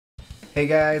Hey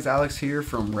guys, Alex here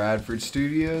from Radford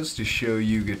Studios to show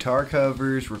you guitar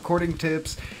covers, recording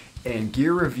tips, and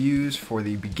gear reviews for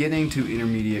the beginning to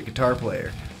intermediate guitar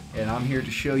player. And I'm here to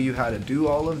show you how to do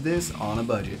all of this on a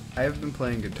budget. I have been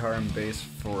playing guitar and bass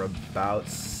for about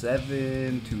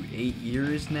 7 to 8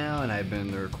 years now, and I've been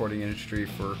in the recording industry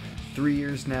for 3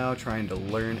 years now, trying to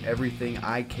learn everything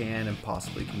I can and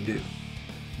possibly can do.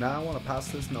 Now I want to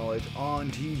pass this knowledge on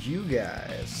to you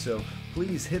guys, so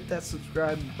please hit that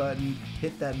subscribe button,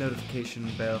 hit that notification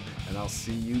bell, and I'll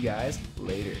see you guys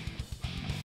later.